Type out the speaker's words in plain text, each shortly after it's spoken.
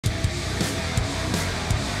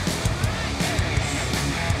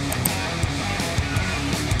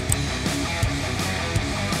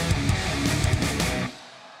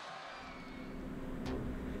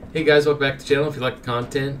Hey guys, welcome back to the channel. If you like the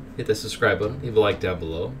content, hit the subscribe button, leave a like down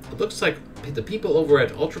below. It looks like the people over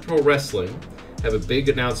at Ultra Pro Wrestling have a big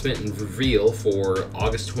announcement and reveal for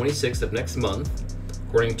August 26th of next month,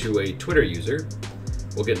 according to a Twitter user.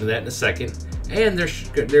 We'll get into that in a second. And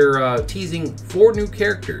they're teasing 4 new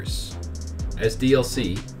characters as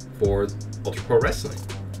DLC for Ultra Pro Wrestling.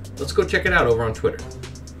 Let's go check it out over on Twitter.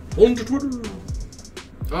 On to Twitter!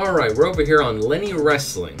 Alright, we're over here on Lenny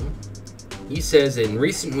Wrestling. He says, in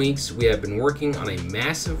recent weeks, we have been working on a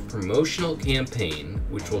massive promotional campaign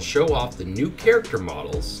which will show off the new character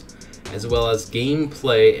models as well as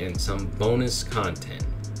gameplay and some bonus content,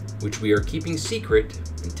 which we are keeping secret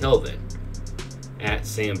until then. At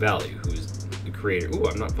Sam Valley, who's the creator. Ooh,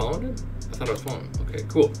 I'm not following him? I thought I was following him. Okay,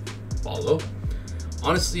 cool. Follow.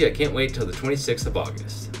 Honestly, I can't wait till the 26th of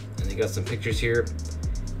August. And they got some pictures here.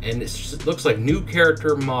 And it looks like new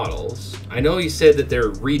character models. I know you said that they're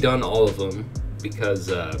redone all of them because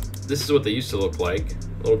this is what they used to look like.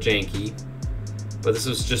 A little janky. But this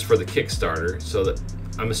was just for the Kickstarter, so that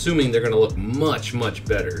I'm assuming they're going to look much, much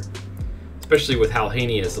better. Especially with Hal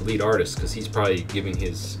Haney as the lead artist, because he's probably giving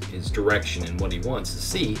his direction and what he wants to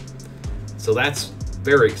see. So that's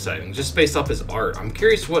very exciting, just based off his art. I'm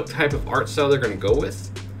curious what type of art style they're going to go with.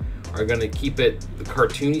 Are they going to keep it the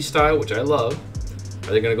cartoony style, which I love?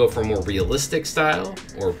 Are they going to go for a more realistic style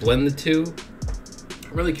or blend the two?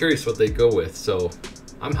 I'm really curious what they go with, so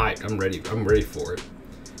I'm hyped. I'm ready for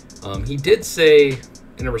it. He did say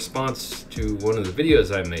in a response to one of the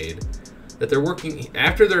videos I made that they're working,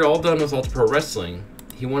 after they're all done with Ultra Pro Wrestling,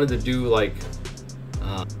 he wanted to do like,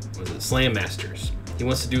 what was it, Slam Masters. He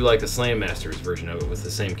wants to do like a Slam Masters version of it with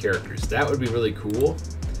the same characters. That would be really cool.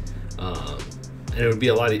 And it would be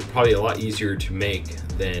probably a lot easier to make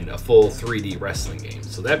than a full 3D wrestling game.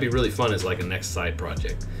 So that'd be really fun as like a next side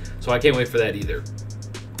project. So I can't wait for that either.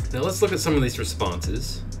 Now let's look at some of these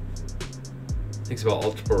responses. Thinks about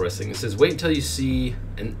Ultra Pro Wrestling. It says, wait until you see,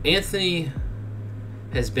 and Anthony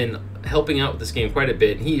has been helping out with this game quite a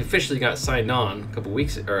bit. He officially got signed on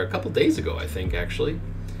a couple days ago, I think, actually.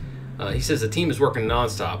 He says the team is working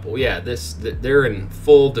nonstop. Well, yeah, they're in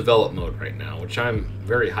full develop mode right now, which I'm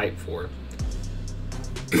very hyped for.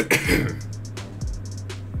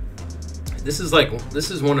 This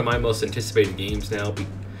is one of my most anticipated games now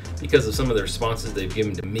because of some of the responses they've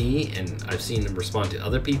given to me, and I've seen them respond to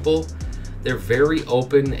other people. They're very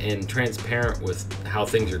open and transparent with how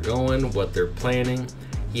things are going, what they're planning.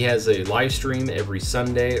 He has a live stream every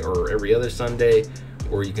Sunday or every other Sunday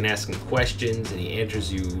where you can ask him questions and he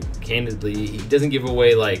answers you candidly. He doesn't give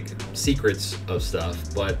away like secrets of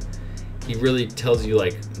stuff, but he really tells you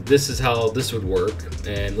like, this is how this would work.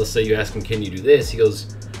 And let's say you ask him, can you do this? He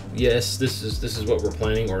goes, yes, this is what we're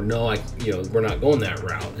planning, or no, we're not going that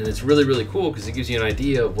route. And it's really, really cool because it gives you an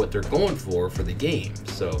idea of what they're going for the game.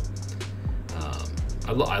 So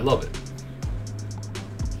I love it.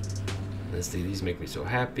 Let's see, these make me so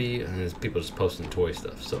happy, and there's people just posting toy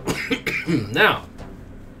stuff. So now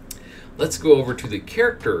let's go over to the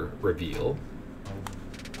character reveal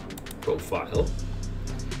profile.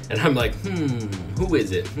 And I'm like, who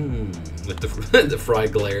is it? With the fry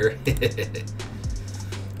glare.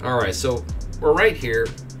 Alright, so we're right here.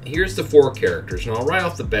 Here's the 4 characters. Now, right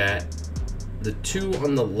off the bat, the 2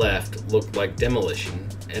 on the left look like Demolition.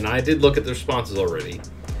 And I did look at the responses already.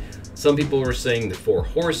 Some people were saying the 4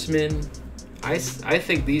 Horsemen. I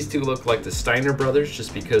think these 2 look like the Steiner Brothers,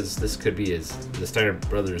 just because this could be the Steiner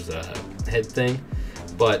Brothers head thing.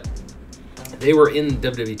 But they were in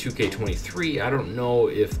WWE 2K23. I don't know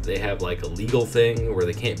if they have like a legal thing where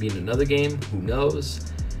they can't be in another game. Who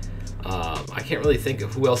knows? I can't really think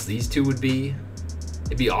of who else these 2 would be.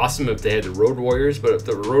 It'd be awesome if they had the Road Warriors, but if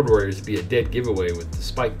the Road Warriors would be a dead giveaway with the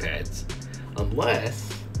spike pads.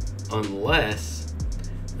 Unless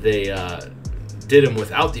they did them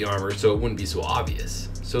without the armor, so it wouldn't be so obvious.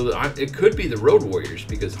 So it could be the Road Warriors,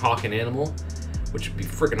 because Hawk and Animal, which would be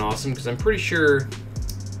freaking awesome, because I'm pretty sure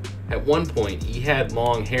at one point he had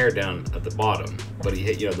long hair down at the bottom, but he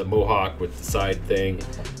had, the mohawk with the side thing,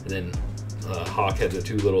 and then Hawk had the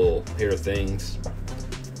 2 little hair things. I'm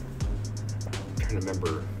trying to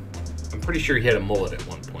remember. I'm pretty sure he had a mullet at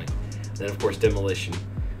one point. And then of course Demolition.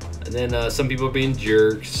 And then some people are being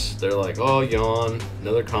jerks. They're like, oh, yawn,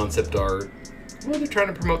 another concept art. Well, they're trying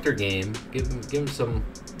to promote their game. Give them some,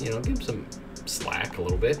 give them some slack a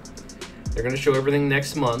little bit. They're going to show everything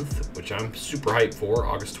next month, which I'm super hyped for,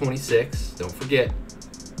 August 26th. Don't forget.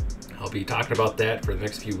 I'll be talking about that for the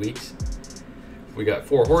next few weeks. We got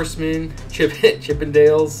 4 Horsemen,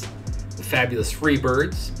 Chippendales, the Fabulous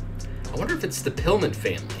Freebirds. I wonder if it's the Pillman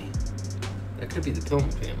family. That could be the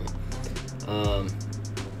Pillman family.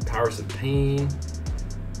 Powers of Pain.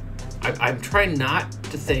 I'm trying not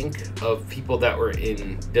to think of people that were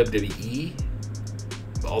in WWE,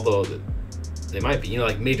 although they might be, you know,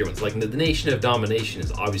 like major ones. Like the Nation of Domination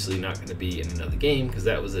is obviously not going to be in another game because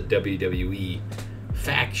that was a WWE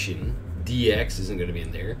faction. DX isn't going to be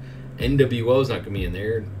in there. NWO is not going to be in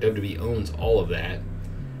there. WWE owns all of that.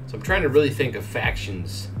 So I'm trying to really think of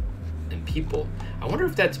factions and people. I wonder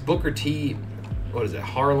if that's Booker T. What is it?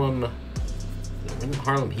 Harlem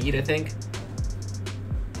Heat, I think.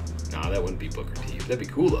 Nah, that wouldn't be Booker T. That'd be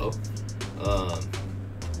cool though.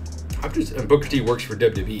 And Booker T works for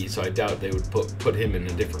WWE, so I doubt they would put him in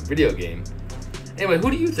a different video game. Anyway, who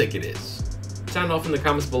do you think it is? Sound off in the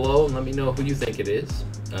comments below and let me know who you think it is.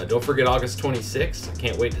 Don't forget August 26th. I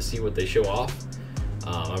can't wait to see what they show off.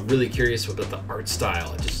 I'm really curious about the art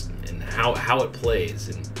style and how it plays.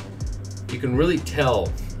 And you can really tell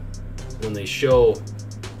when they show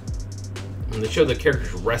the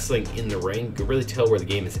characters wrestling in the ring. You can really tell where the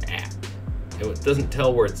game is at. It doesn't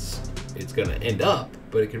tell where it's going to end up,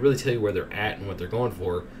 but it can really tell you where they're at and what they're going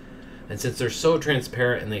for. And since they're so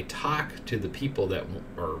transparent and they talk to the people that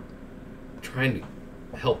are trying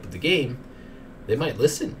to help with the game, they might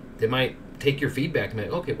listen. They might take your feedback and be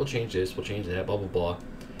like, okay, we'll change this, we'll change that, blah, blah, blah.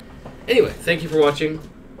 Anyway, thank you for watching,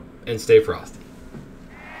 and stay frosty.